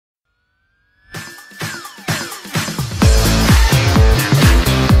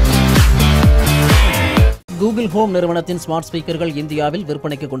Google home நிறுவனத்தின் smart ஸ்பீக்கர்கள் இந்தியாவில்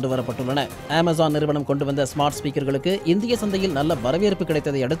விற்பனைக்கு கொண்டு வரப்பட்டுள்ளன. அமேசான் நிறுவனம் கொண்டு வந்த ஸ்மார்ட் ஸ்பீக்கர்களுக்கு இந்திய சந்தையில் நல்ல வரவேற்பு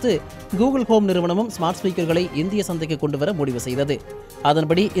கிடைத்ததை அடுத்து கூகுள் ஹோம் நிறுவனமும் ஸ்மார்ட் ஸ்பீக்கர்களை இந்திய சந்தைக்கு கொண்டு வர முடிவு செய்தது.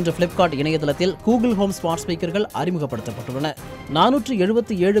 அதன்படி இன்று பிளிப்கார்ட் இணையதளத்தில் கூகுள் ஹோம் ஸ்மார்ட் ஸ்பீக்கர்கள் அறிமுகப்படுத்தப்பட்டுள்ளன.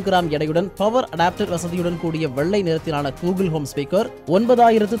 477 கிராம் எடையுடன் பவர் அடாப்டர் வசதியுடன் கூடிய வெள்ளை நிறத்திலான கூகுள் ஹோம் ஸ்பீக்கர்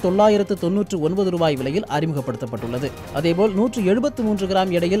 9,999 ரூபாய் விலையில் அறிமுகப்படுத்தப்பட்டுள்ளது. அதேபோல் 173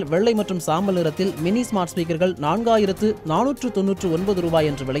 கிராம் எடையில் வெள்ளை மற்றும் சாம்பல் நிறத்தில் மினி ஸ்மார்ட் ஸ்பீக்கர்கள் 4,499 ரூபாய்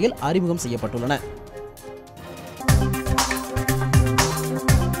என்ற விலையில் அறிமுகம் செய்யப்பட்டுள்ளன.